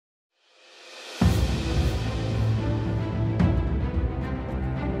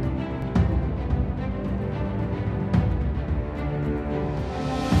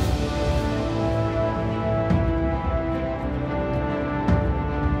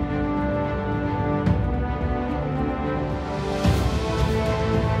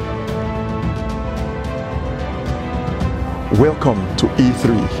Welcome to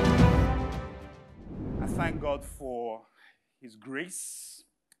E3. I thank God for His grace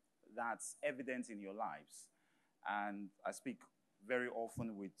that's evident in your lives. And I speak very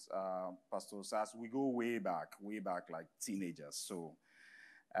often with Pastor Sas. We go way back like teenagers. So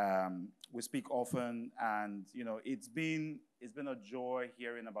we speak often, and it's been a joy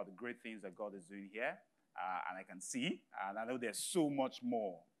hearing about the great things that God is doing here, and I can see, and I know there's so much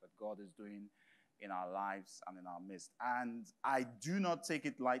more that God is doing in our lives and in our midst. And I do not take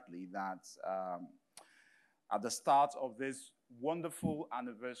it lightly that at the start of this wonderful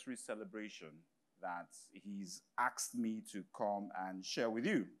anniversary celebration that He's asked me to come and share with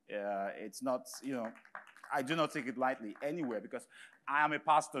you. It's not, I do not take it lightly anywhere, because I am a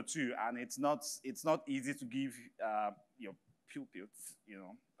pastor too, and it's not easy to give your pulpits,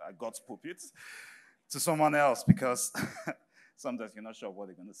 God's pulpits, to someone else, because sometimes you're not sure what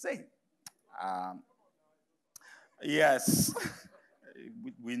they're going to say. Yes,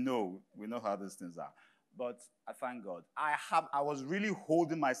 we know how these things are. But I thank God. I was really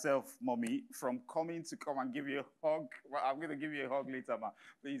holding myself, Mommy, from coming to come and give you a hug. Well, I'm going to give you a hug later, ma.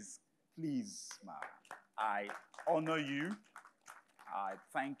 Please, ma. I honor you. I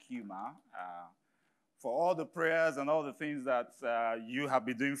thank you, ma, for all the prayers and all the things that you have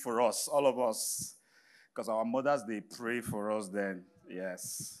been doing for us, all of us. Because our mothers, they pray for us then.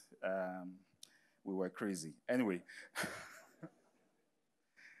 Yes. We were crazy. Anyway.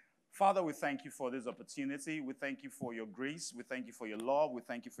 Father, we thank you for this opportunity. We thank you for your grace. We thank you for your love. We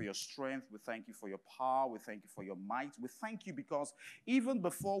thank you for your strength. We thank you for your power. We thank you for your might. We thank you because even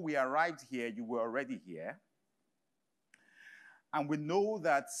before we arrived here, you were already here. And we know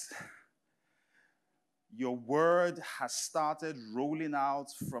that your word has started rolling out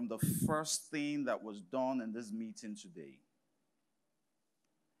from the first thing that was done in this meeting today.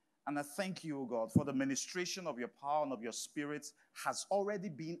 And I thank you, O God, for the ministration of your power and of your spirit has already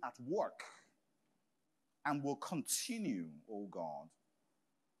been at work and will continue, O God.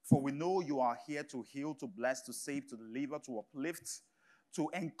 For we know you are here to heal, to bless, to save, to deliver, to uplift, to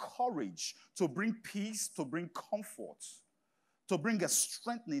encourage, to bring peace, to bring comfort, to bring a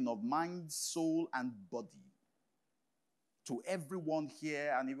strengthening of mind, soul, and body to everyone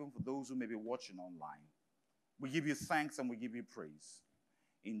here and even for those who may be watching online. We give you thanks and we give you praise.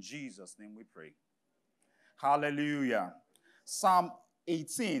 In Jesus' name we pray. Hallelujah. Psalm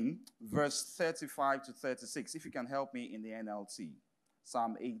 18, verse 35 to 36. If you can help me in the NLT.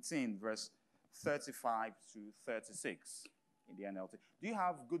 Psalm 18, verse 35 to 36 in the NLT. Do you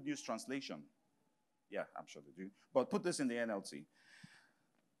have Good News Translation? Yeah, I'm sure they do. But put this in the NLT.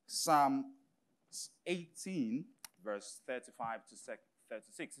 Psalm 18, verse 35 to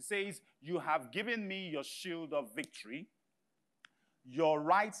 36. It says, "You have given me your shield of victory. Your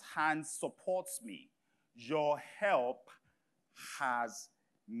right hand supports me. Your help has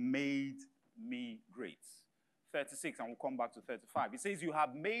made me great." 36, and we'll come back to 35. It says, "You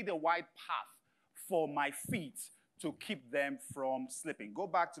have made a wide path for my feet to keep them from slipping." Go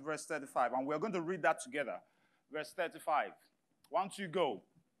back to verse 35, and we're going to read that together. Verse 35. 1, 2, go.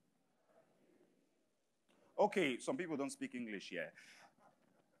 Okay, some people don't speak English here.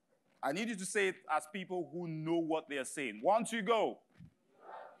 I need you to say it as people who know what they are saying. 1, 2, go.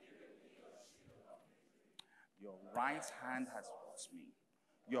 Your right hand has helped me.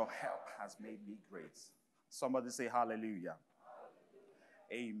 Your help has made me great. Somebody say hallelujah.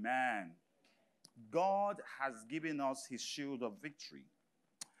 Amen. God has given us his shield of victory.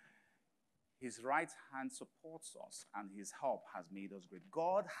 His right hand supports us, and his help has made us great.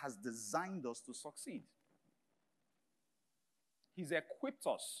 God has designed us to succeed. He's equipped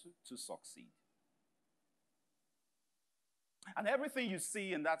us to succeed. And everything you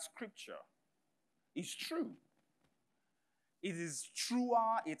see in that scripture is true. It is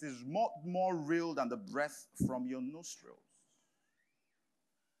truer, it is more real than the breath from your nostrils.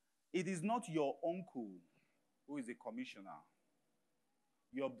 It is not your uncle who is a commissioner,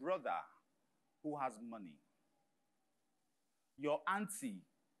 your brother who has money, your auntie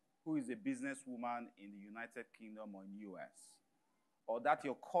who is a businesswoman in the United Kingdom or in the US, or that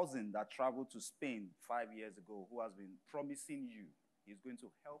your cousin that traveled to Spain 5 years ago who has been promising you he's going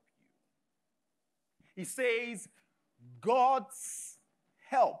to help you. He says, God's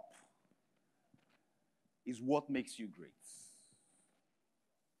help is what makes you great.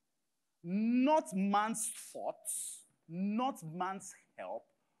 Not man's thoughts, not man's help,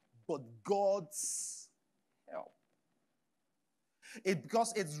 but God's help.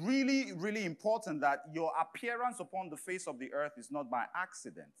 Because it's really, really important that your appearance upon the face of the earth is not by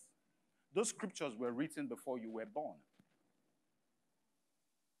accident. Those scriptures were written before you were born.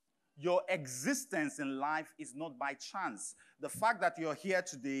 Your existence in life is not by chance. The fact that you're here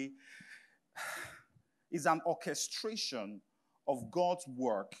today is an orchestration of God's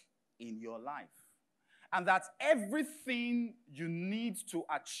work in your life. And that everything you need to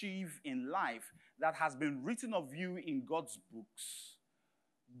achieve in life that has been written of you in God's books,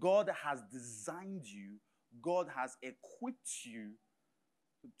 God has designed you, God has equipped you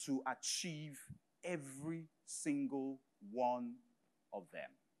to achieve every single one of them.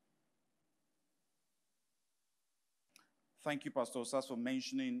 Thank you, Pastor Osas, for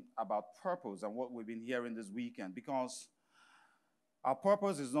mentioning about purpose and what we've been hearing this weekend, because our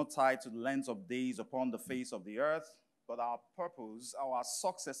purpose is not tied to the length of days upon the face of the earth, but our purpose, our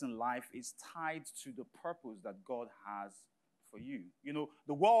success in life is tied to the purpose that God has for you. You know,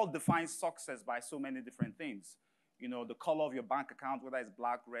 the world defines success by so many different things. You know, the color of your bank account, whether it's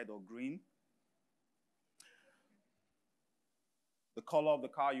black, red, or green. The color of the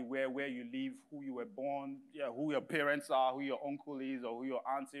car you wear, where you live, who you were born, who your parents are, who your uncle is, or who your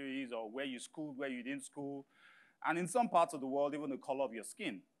auntie is, or where you schooled, where you didn't school. And in some parts of the world, even the color of your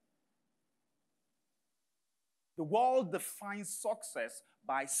skin. The world defines success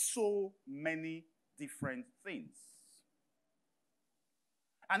by so many different things.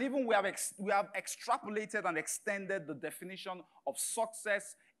 And even we have extrapolated and extended the definition of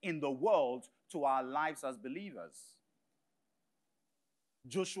success in the world to our lives as believers.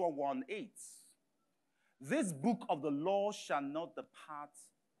 Joshua 1:8. This book of the law shall not depart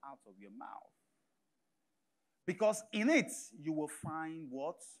out of your mouth, because in it you will find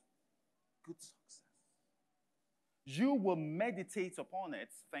what? Good success. You will meditate upon it.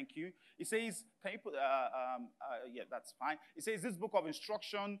 Thank you. It says, can you put, yeah, that's fine. It says this book of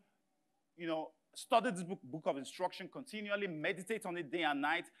instruction, study this book of instruction continually, meditate on it day and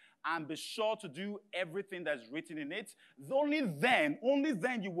night, and be sure to do everything that's written in it. Only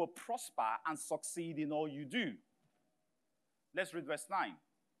then you will prosper and succeed in all you do. Let's read verse 9.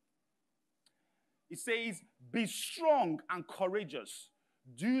 It says, be strong and courageous.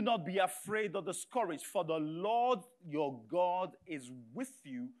 Do not be afraid or discouraged, for the Lord your God is with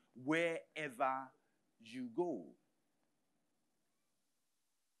you wherever you go.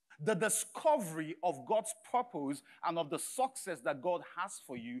 The discovery of God's purpose and of the success that God has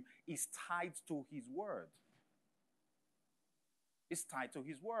for you is tied to His word. It's tied to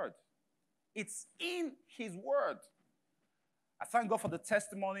His word. It's in His word. I thank God for the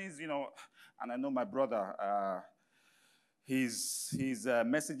testimonies, and I know my brother, his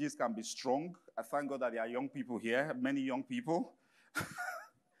messages can be strong. I thank God that there are young people here, many young people.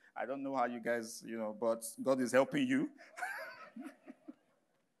 I don't know how you guys, but God is helping you.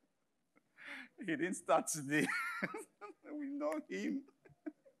 He didn't start today. We know Him.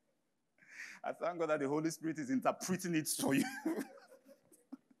 I thank God that the Holy Spirit is interpreting it for you.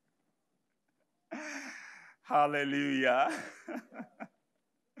 Hallelujah.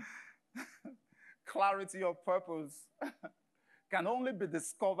 Clarity of purpose can only be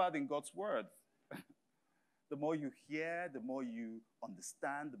discovered in God's word. The more you hear, the more you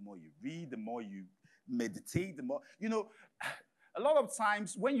understand, the more you read, the more you meditate, the more, a lot of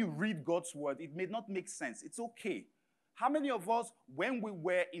times when you read God's word, it may not make sense. It's okay. How many of us, when we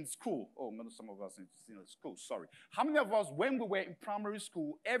were in school, some of us in school, sorry. How many of us, when we were in primary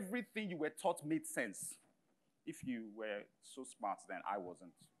school, everything you were taught made sense? If you were so smart then, I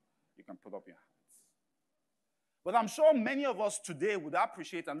wasn't. You can put up your hands. But I'm sure many of us today would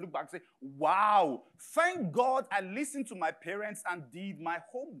appreciate and look back and say, wow, thank God I listened to my parents and did my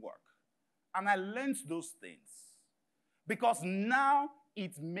homework. And I learned those things. Because now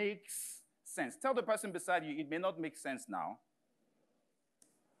it makes sense. Tell the person beside you, it may not make sense now.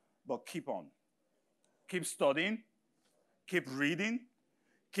 But keep on. Keep studying. Keep reading.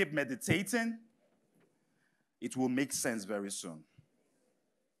 Keep meditating. It will make sense very soon.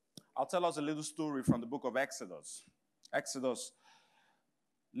 I'll tell us a little story from the book of Exodus. Exodus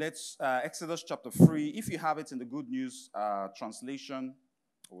chapter 3. If you have it in the Good News translation,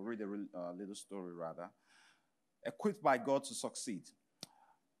 we'll read a little story rather. Equipped by God to succeed.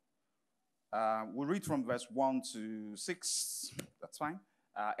 We'll read from verse 1 to 6. That's fine.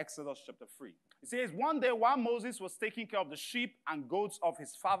 Exodus chapter 3. It says, one day while Moses was taking care of the sheep and goats of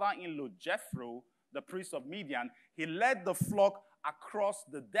his father-in-law Jethro, the priest of Midian, he led the flock across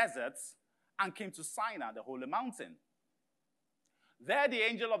the deserts and came to Sinai, the holy mountain. There the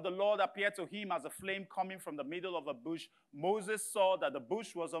angel of the Lord appeared to him as a flame coming from the middle of a bush. Moses saw that the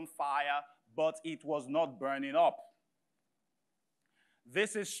bush was on fire, but it was not burning up.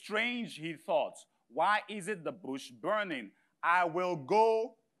 This is strange, he thought. Why is it the bush burning? I will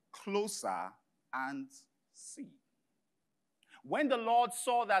go closer and see. When the Lord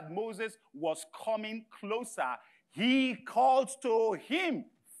saw that Moses was coming closer, he called to him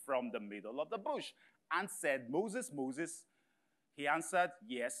from the middle of the bush and said, Moses, Moses. He answered,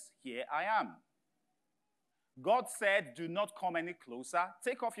 yes, here I am. God said, do not come any closer.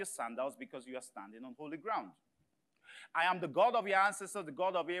 Take off your sandals because you are standing on holy ground. I am the God of your ancestors, the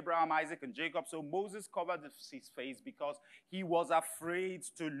God of Abraham, Isaac, and Jacob. So Moses covered his face because he was afraid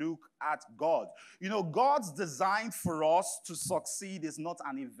to look at God. You know, God's design for us to succeed is not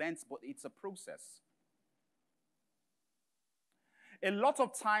an event, but it's a process. A lot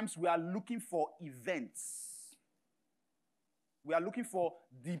of times we are looking for events. We are looking for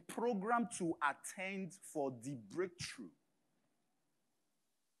the program to attend for the breakthrough.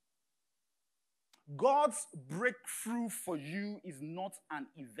 God's breakthrough for you is not an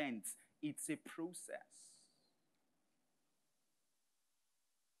event, it's a process.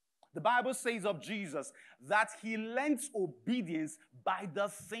 The Bible says of Jesus that he learned obedience by the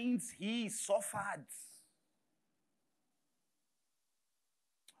things he suffered.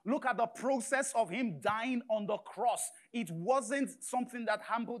 Look at the process of him dying on the cross. It wasn't something that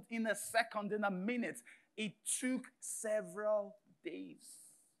happened in a second, in a minute. It took several days.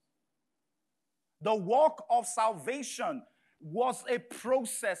 The work of salvation was a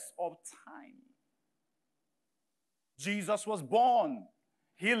process of time. Jesus was born.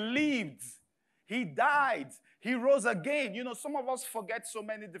 He lived. He died. He rose again. You know, some of us forget so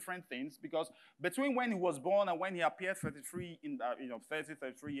many different things because between when he was born and when he appeared 33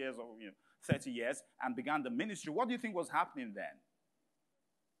 years or 30 years and began the ministry, what do you think was happening then?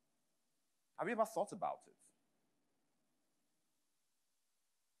 Have you ever thought about it?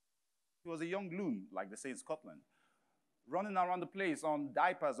 He was a young loon, like they say in Scotland, running around the place on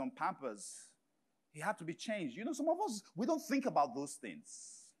diapers, on Pampers. He had to be changed. You know, some of us, we don't think about those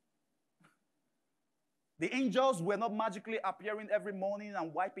things. The angels were not magically appearing every morning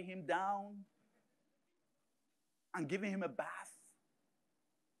and wiping him down and giving him a bath.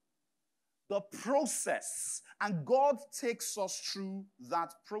 The process, and God takes us through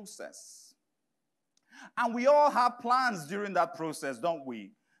that process. And we all have plans during that process, don't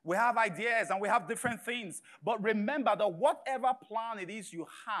we? We have ideas and we have different things. But remember that whatever plan it is you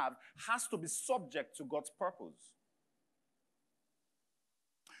have has to be subject to God's purpose.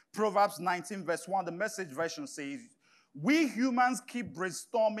 Proverbs 19 verse 1, the Message version says, we humans keep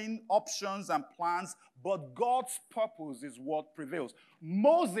brainstorming options and plans, but God's purpose is what prevails.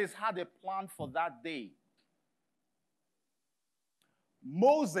 Moses had a plan for that day.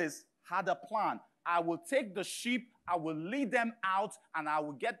 Moses had a plan. I will take the sheep, I will lead them out, and I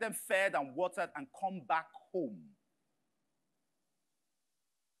will get them fed and watered and come back home.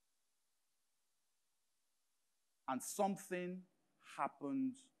 And something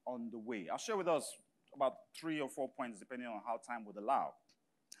happened on the way. I'll share with us about 3 or 4 points, depending on how time would allow.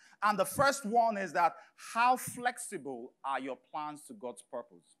 And the first one is that how flexible are your plans to God's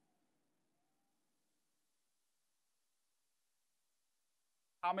purpose?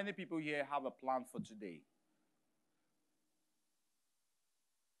 How many people here have a plan for today?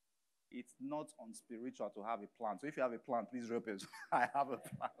 It's not unspiritual to have a plan. So if you have a plan, please drop it. I have a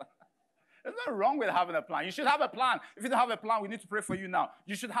plan. There's nothing wrong with having a plan. You should have a plan. If you don't have a plan, we need to pray for you now.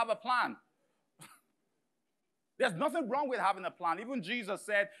 You should have a plan. There's nothing wrong with having a plan. Even Jesus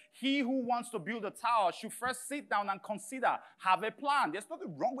said, he who wants to build a tower should first sit down and consider, have a plan. There's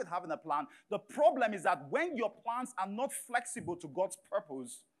nothing wrong with having a plan. The problem is that when your plans are not flexible to God's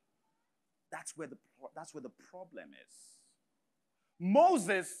purpose, that's where the problem is.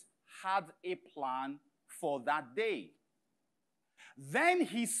 Moses had a plan for that day. Then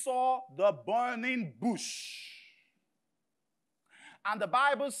he saw the burning bush. And the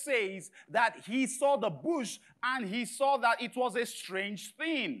Bible says that he saw the bush and he saw that it was a strange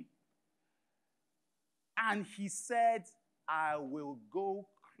thing. And he said, I will go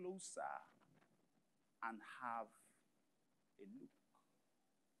closer and have a look.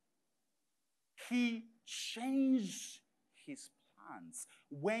 He changed his plans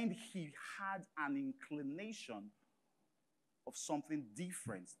when he had an inclination of something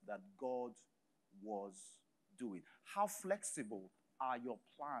different that God was doing. How flexible are your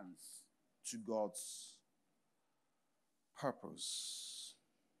plans to God's purpose?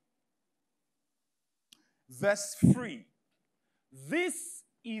 Verse 3. This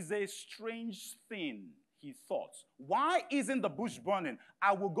is a strange thing, he thought. Why isn't the bush burning?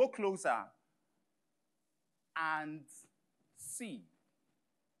 I will go closer and see.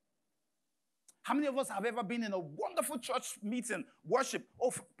 How many of us have ever been in a wonderful church meeting, worship?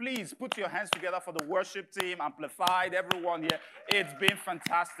 Oh, please put your hands together for the worship team, Amplified, everyone here. It's been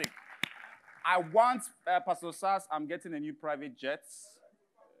fantastic. I want, Pastor Sass, I'm getting a new private jet.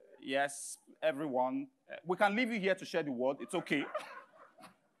 Yes, everyone. We can leave you here to share the word. It's okay.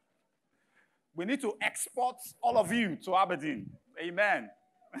 We need to export all of you to Aberdeen. Amen.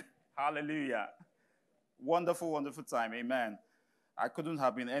 Hallelujah. Wonderful, wonderful time. Amen. I couldn't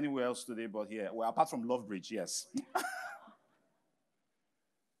have been anywhere else today but here. Well, apart from Lovebridge, yes.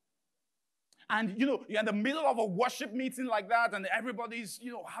 And, you're in the middle of a worship meeting like that, and everybody's,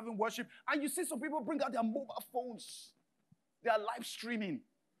 having worship. And you see some people bring out their mobile phones. They are live streaming.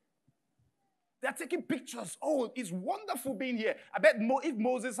 They're taking pictures. Oh, it's wonderful being here. I bet if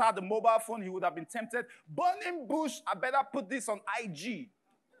Moses had a mobile phone, he would have been tempted. Burning bush, I better put this on IG.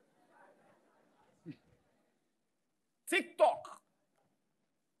 TikTok.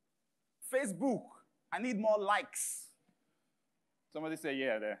 Facebook. I need more likes. Somebody say,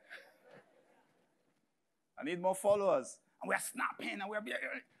 yeah, there. I need more followers. And we're snapping and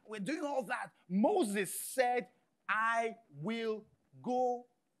we're doing all that. Moses said, I will go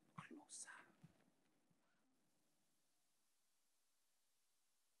closer.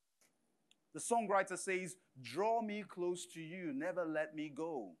 The songwriter says, draw me close to you, never let me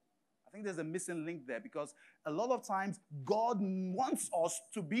go. I think there's a missing link there because a lot of times God wants us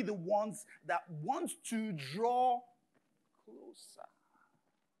to be the ones that want to draw closer.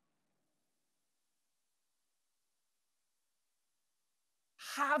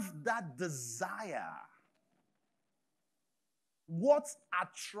 Have that desire. What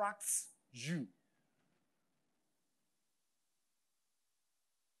attracts you?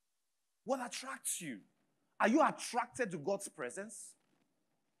 What attracts you? Are you attracted to God's presence?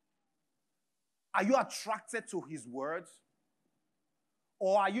 Are you attracted to His word?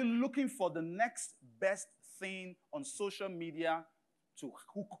 Or are you looking for the next best thing on social media to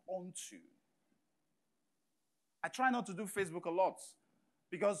hook onto? I try not to do Facebook a lot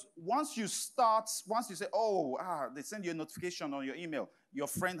because once you say, they send you a notification on your email, your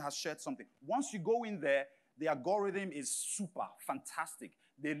friend has shared something. Once you go in there, the algorithm is super fantastic.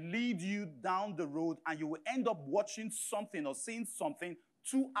 They lead you down the road and you will end up watching something or seeing something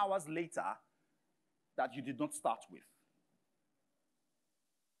 2 hours later that you did not start with.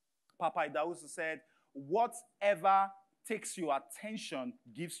 Papa Idahosa said, whatever takes your attention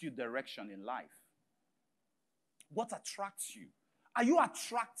gives you direction in life. What attracts you? Are you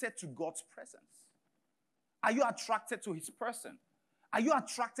attracted to God's presence? Are you attracted to His person? Are you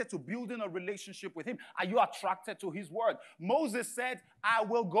attracted to building a relationship with Him? Are you attracted to His word? Moses said, I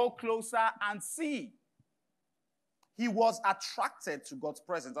will go closer and see. He was attracted to God's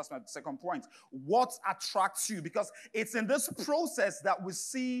presence. That's my second point. What attracts you? Because it's in this process that we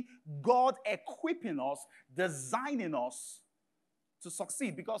see God equipping us, designing us to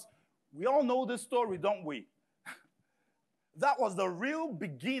succeed. Because we all know this story, don't we? That was the real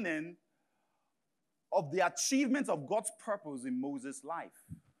beginning of the achievement of God's purpose in Moses' life.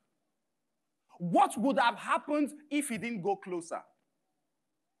 What would have happened if he didn't go closer?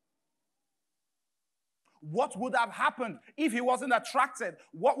 What would have happened if he wasn't attracted?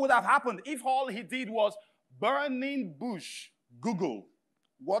 What would have happened if all he did was burning bush? Google,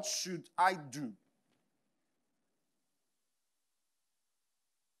 what should I do?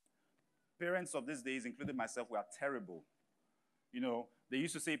 Parents of these days, including myself, we are terrible. They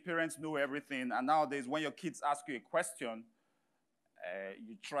used to say parents know everything, and nowadays when your kids ask you a question,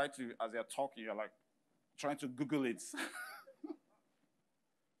 you try to, as they're talking, you're like trying to Google it.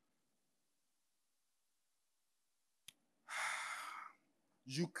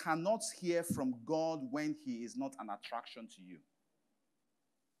 You cannot hear from God when He is not an attraction to you.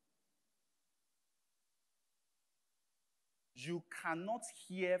 You cannot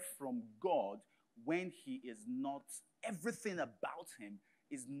hear from God when He is not, everything about Him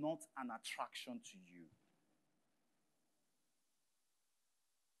is not an attraction to you.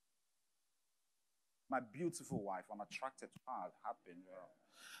 My beautiful wife, I'm attracted to her. It happened.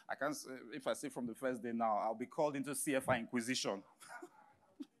 I can't say, if I say from the first day now, I'll be called into CFI Inquisition.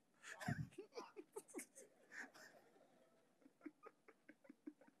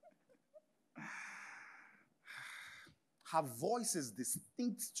 Her voice is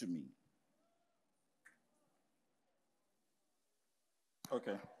distinct to me.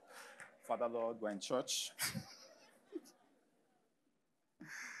 Okay. Father Lord, we're in church.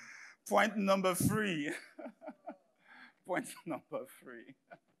 Point number 3. Point number 3.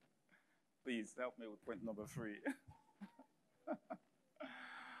 Please help me with point number 3.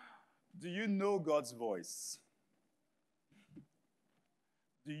 Do you know God's voice?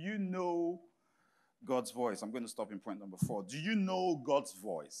 Do you know God's voice? I'm going to stop in point number 4. Do you know God's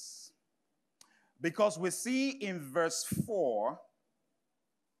voice? Because we see in verse 4,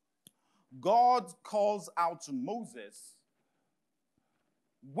 God calls out to Moses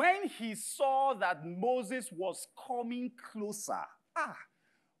when he saw that Moses was coming closer.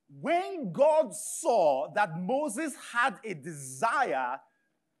 When God saw that Moses had a desire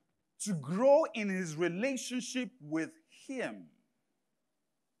to grow in his relationship with him,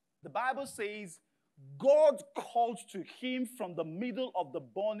 the Bible says God called to him from the middle of the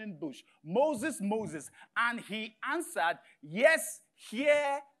burning bush, Moses, Moses, and he answered, yes,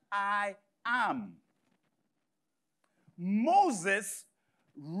 here I am. Moses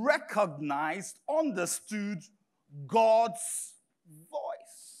recognized, understood God's voice.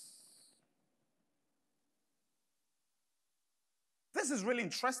 This is really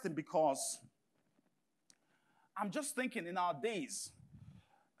interesting because I'm just thinking in our days,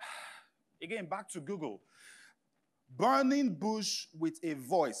 again, back to Google, burning bush with a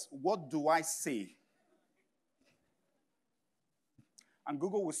voice, what do I say? And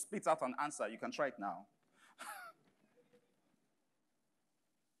Google will spit out an answer. You can try it now.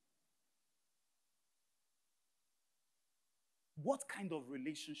 What kind of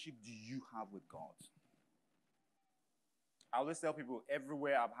relationship do you have with God? I always tell people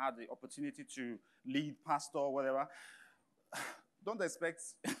everywhere I've had the opportunity to lead, pastor, or whatever, don't expect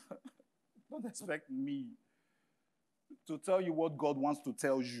me to tell you what God wants to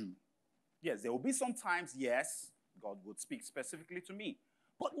tell you. Yes, there will be some times, yes, God would speak specifically to me.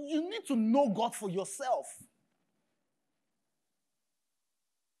 But you need to know God for yourself.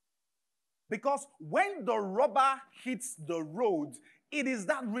 Because when the rubber hits the road, it is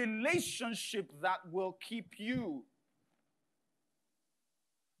that relationship that will keep you.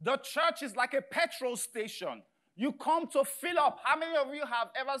 The church is like a petrol station. You come to fill up. How many of you have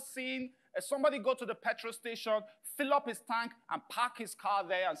ever seen somebody go to the petrol station, fill up his tank, and park his car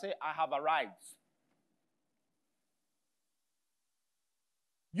there and say, I have arrived?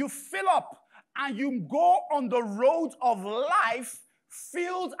 You fill up and you go on the road of life,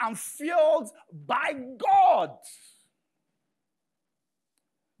 filled and fueled by God.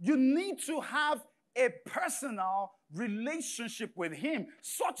 You need to have a personal relationship with him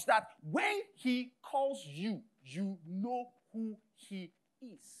such that when he calls you, you know who he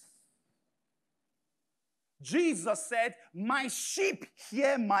is. Jesus said, my sheep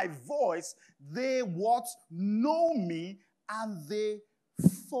hear my voice, they what? Know me, and they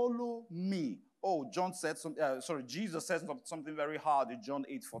follow me. Oh, Jesus said something very hard in John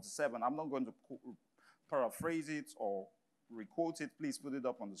 8:47. I'm not going to paraphrase it or requote it. Please put it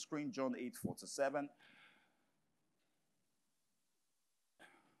up on the screen, John 8:47.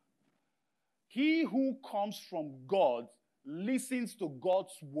 He who comes from God listens to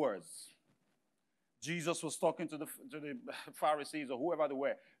God's words. Jesus was talking to the Pharisees or whoever they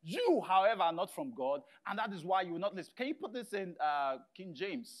were. You, however, are not from God, and that is why you will not listen. Can you put this in King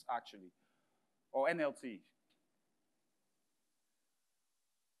James, actually? Or NLT?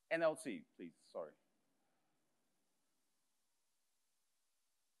 NLT, please. Sorry.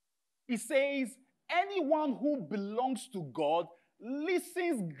 He says, anyone who belongs to God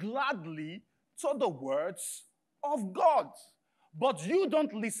listens gladly to the words of God. But you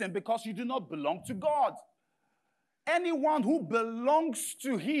don't listen because you do not belong to God. Anyone who belongs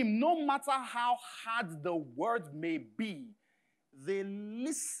to him, no matter how hard the word may be, they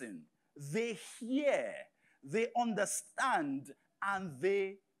listen, they hear, they understand, and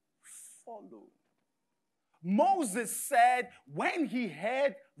they follow. Moses said when he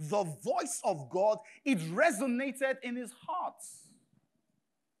heard the voice of God, it resonated in his heart.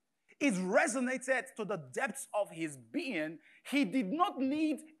 It resonated to the depths of his being. He did not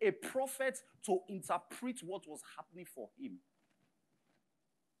need a prophet to interpret what was happening for him.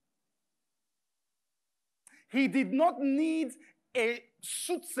 He did not need a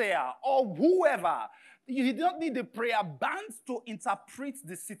soothsayer or whoever. He did not need a prayer band to interpret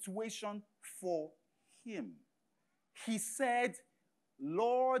the situation for him. He said,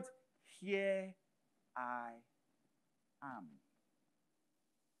 Lord, here I am.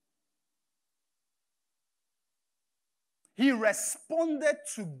 He responded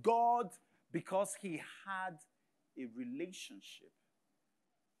to God because he had a relationship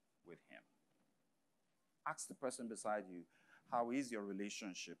with him. Ask the person beside you, how is your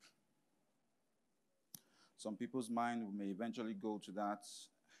relationship? Some people's mind may eventually go to that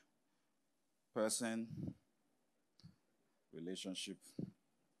person, relationship.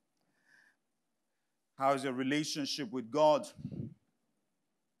 How is your relationship with God?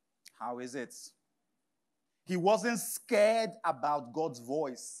 How is it? He wasn't scared about God's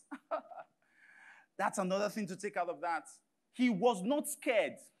voice. That's another thing to take out of that. He was not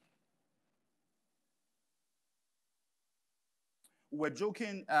scared. we're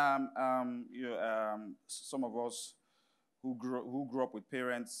joking. Some of us who grew up with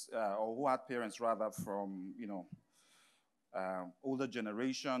parents, or who had parents rather from older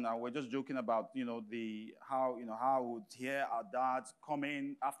generation, and we're just joking about how we would hear our dads come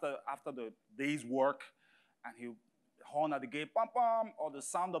in after the day's work, and he'll horn at the gate, pam pam, or the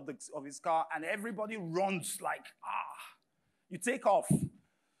sound of his car, and everybody runs like you take off.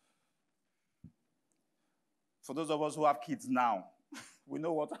 For those of us who have kids now, we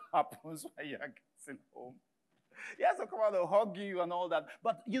know what happens when you're getting home. He has to come out and hug you and all that.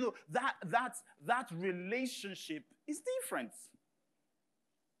 But that relationship is different.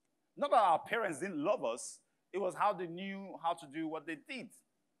 Not that our parents didn't love us, it was how they knew how to do what they did.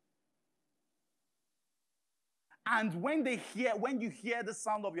 And when you hear the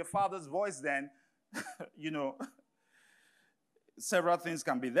sound of your father's voice, then several things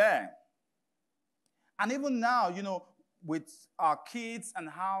can be there. And even now, with our kids and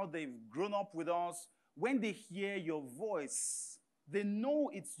how they've grown up with us, when they hear your voice, they know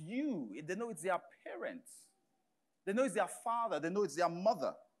it's you. They know it's their parents. They know it's their father. They know it's their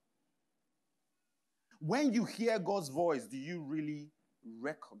mother. When you hear God's voice, do you really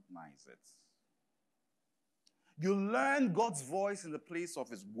recognize it? You learn God's voice in the place of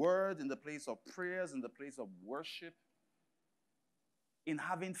His word, in the place of prayers, in the place of worship, in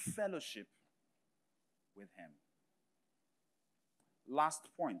having fellowship with Him. Last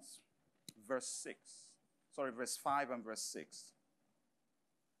point, verse 5 and verse 6.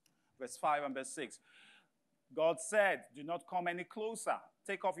 Verse 5 and verse 6. God said, do not come any closer.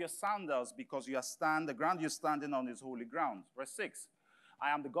 Take off your sandals, because the ground you're standing on is holy ground. Verse 6.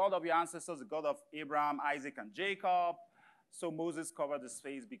 I am the God of your ancestors, the God of Abraham, Isaac, and Jacob. So Moses covered his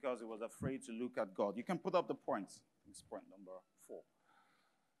face because he was afraid to look at God. You can put up the points. It's point number 4.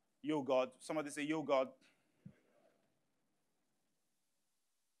 Yo, God. Somebody say, yo, God.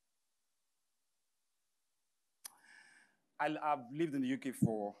 I've lived in the UK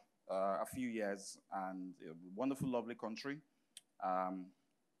for a few years, and a wonderful, lovely country.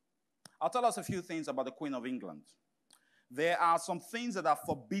 I'll tell us a few things about the Queen of England. There are some things that are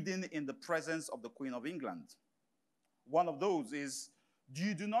forbidden in the presence of the Queen of England. One of those is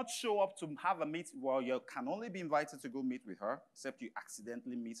you do not show up to have a meet. Well, you can only be invited to go meet with her, except you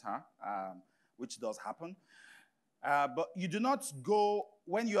accidentally meet her, which does happen. But you do not go,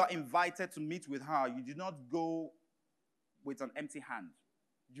 when you are invited to meet with her, you do not go with an empty hand.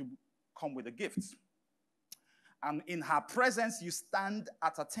 You come with a gift. And in her presence, you stand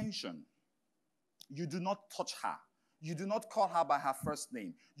at attention. You do not touch her. You do not call her by her first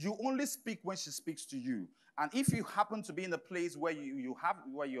name. You only speak when she speaks to you. And if you happen to be in a place where you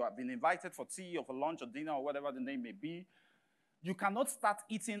have been invited for tea or for lunch or dinner or whatever the name may be, you cannot start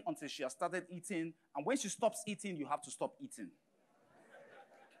eating until she has started eating. And when she stops eating, you have to stop eating.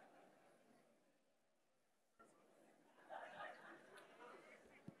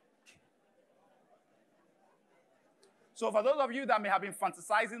 So for those of you that may have been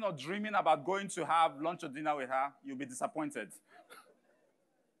fantasizing or dreaming about going to have lunch or dinner with her, you'll be disappointed.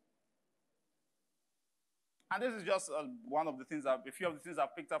 And this is just one of the things, a few of the things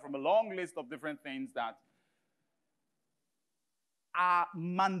I've picked up from a long list of different things that are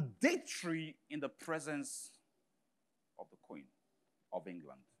mandatory in the presence of the Queen of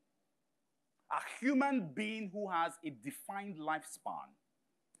England. A human being who has a defined lifespan,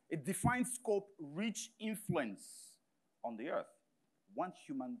 a defined scope, reach, influence on the earth. One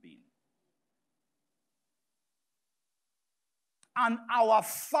human being. And our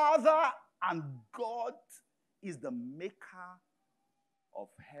Father and God is the maker of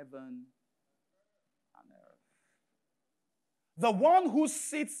heaven and earth. The one who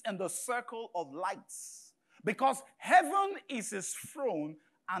sits in the circle of lights. Because heaven is his throne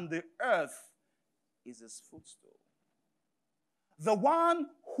and the earth is his footstool. The one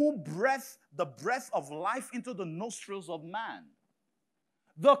who breathed the breath of life into the nostrils of man.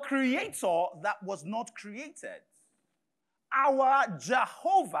 The creator that was not created. Our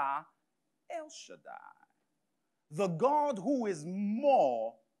Jehovah El Shaddai. The God who is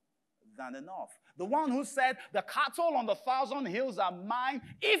more than enough. The one who said, the cattle on the 1,000 hills are mine.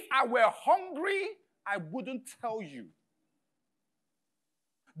 If I were hungry, I wouldn't tell you.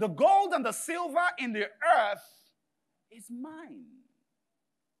 The gold and the silver in the earth is mine.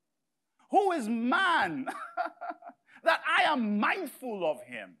 Who is man that I am mindful of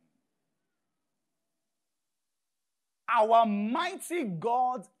him? Our mighty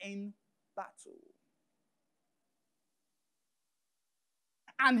God in battle.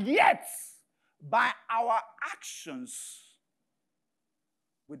 And yet, by our actions,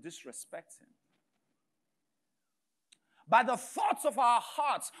 we disrespect him. by the thoughts of our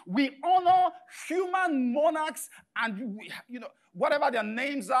hearts, we honor human monarchs and, whatever their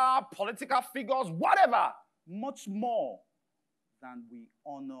names are, political figures, whatever, much more than we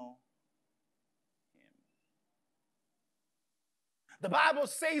honor him. The Bible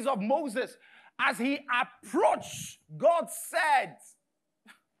says of Moses, as he approached, God said,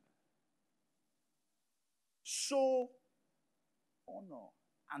 show honor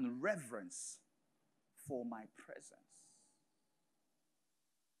and reverence for my presence.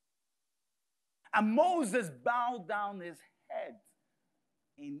 And Moses bowed down his head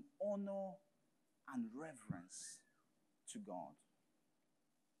in honor and reverence to God.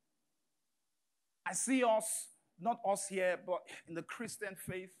 I see us, not us here, but in the Christian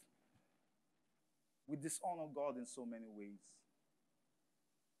faith, we dishonor God in so many ways.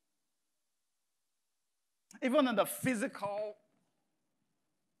 Even in the physical,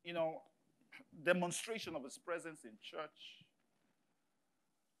 demonstration of his presence in church.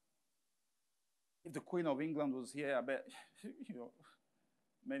 If the Queen of England was here, I bet,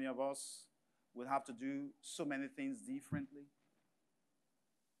 many of us would have to do so many things differently.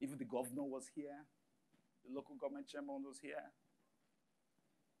 If the governor was here, the local government chairman was here.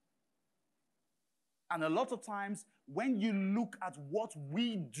 And a lot of times, when you look at what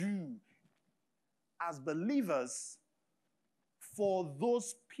we do as believers for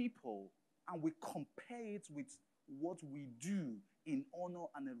those people, and we compare it with what we do in honor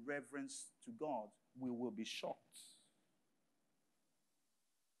and in reverence to God, we will be shocked.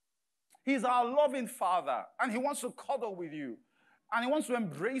 He's our loving Father, and he wants to cuddle with you, and he wants to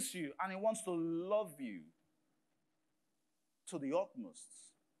embrace you, and he wants to love you to the utmost.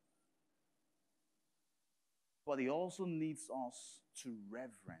 But he also needs us to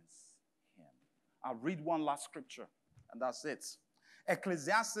reverence him. I'll read one last scripture, and that's it.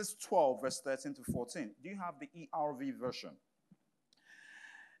 Ecclesiastes 12, verse 13 to 14. Do you have the ERV version?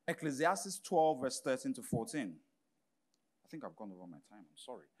 Ecclesiastes 12, verse 13 to 14. I think I've gone over my time. I'm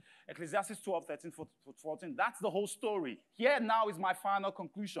sorry. Ecclesiastes 12, 13 to 14. That's the whole story. Here now is my final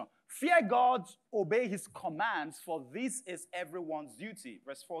conclusion. Fear God, obey his commands, for this is everyone's duty.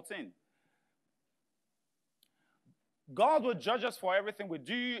 Verse 14. God will judge us for everything we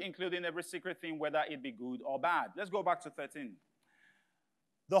do, including every secret thing, whether it be good or bad. Let's go back to 13.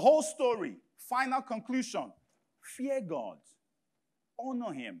 The whole story, final conclusion. Fear God,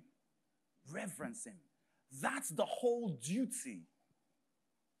 honor him, reverence him. That's the whole duty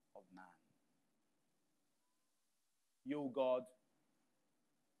of man. Yo, God.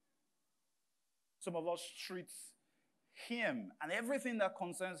 Some of us treat him and everything that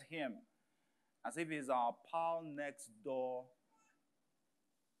concerns him as if he's our pal next door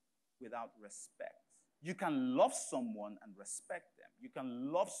without respect. You can love someone and respect them. You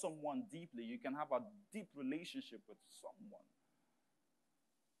can love someone deeply. You can have a deep relationship with someone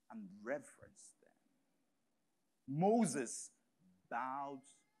and reverence them. Moses bowed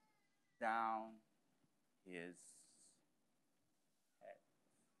down his head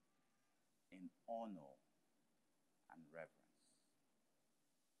in honor and reverence.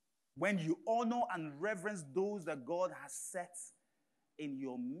 When you honor and reverence those that God has set in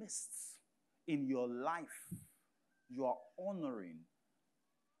your midst, in your life, you are honoring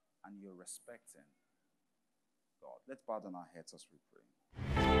and you're respecting God. Let's bow down our heads as we pray.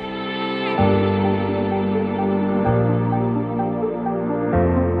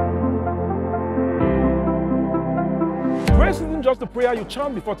 Grace isn't just the prayer you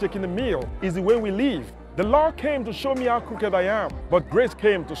chant before taking a meal, it's the way we live. The law came to show me how crooked I am, but grace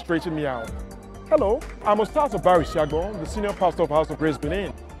came to straighten me out. Hello, I'm Ostazo Barry Siagbon, the senior pastor of House of Grace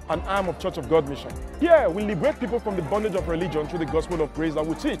Benin, and I'm of Church of God Mission. Here, we liberate people from the bondage of religion through the gospel of grace that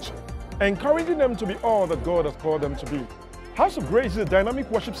we teach, encouraging them to be all that God has called them to be. House of Grace is a dynamic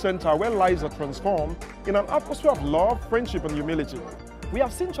worship center where lives are transformed in an atmosphere of love, friendship, and humility. We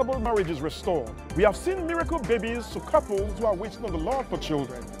have seen troubled marriages restored. We have seen miracle babies to couples who are waiting on the Lord for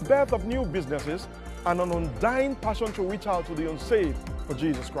children, birth of new businesses, and an undying passion to reach out to the unsaved for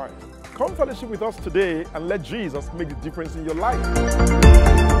Jesus Christ. Come fellowship with us today and let Jesus make the difference in your life.